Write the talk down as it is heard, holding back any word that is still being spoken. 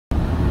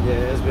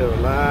been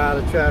a lot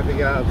of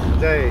traffic out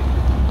today.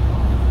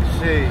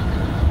 See, you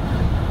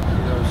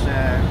know what I'm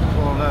saying?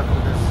 Pulling up to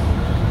this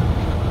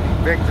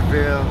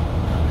Victorville,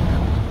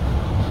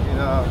 you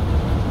know.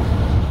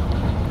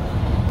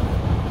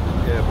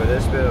 Yeah, but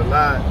it's been a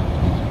lot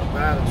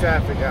of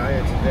traffic out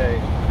here today.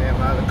 Man, a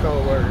lot of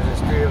co-workers,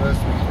 there's 3 of us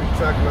with 3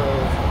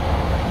 truckloads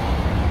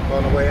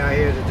on the way out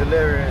here to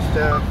deliver and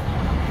stuff.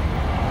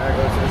 I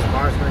go to this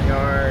Marksman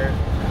yard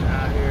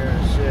out here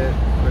and shit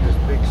for this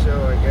big show,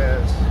 I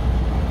guess.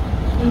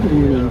 You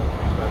know,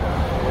 but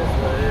it is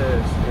what it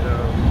is, you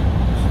know.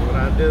 This is what I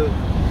do.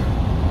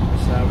 This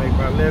is how I make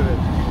my living.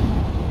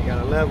 You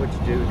gotta love what you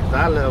do, because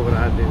I love what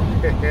I do.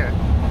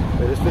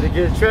 But it's gonna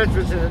get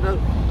treacherous in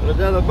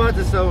another month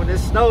or so when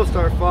this snow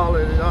starts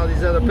falling and all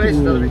these other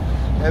places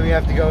that we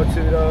have to go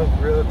to, though.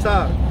 Real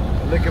talk.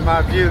 Look at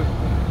my view.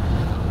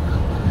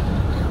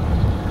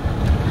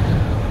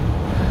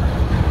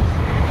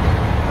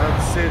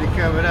 Another city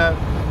coming up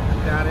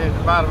down here at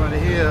the bottom of the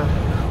hill,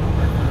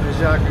 as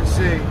y'all can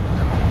see.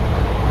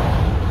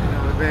 You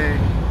know what I mean?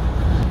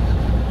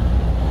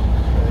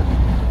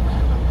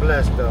 I'm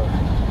blessed though.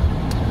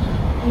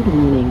 Good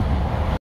morning.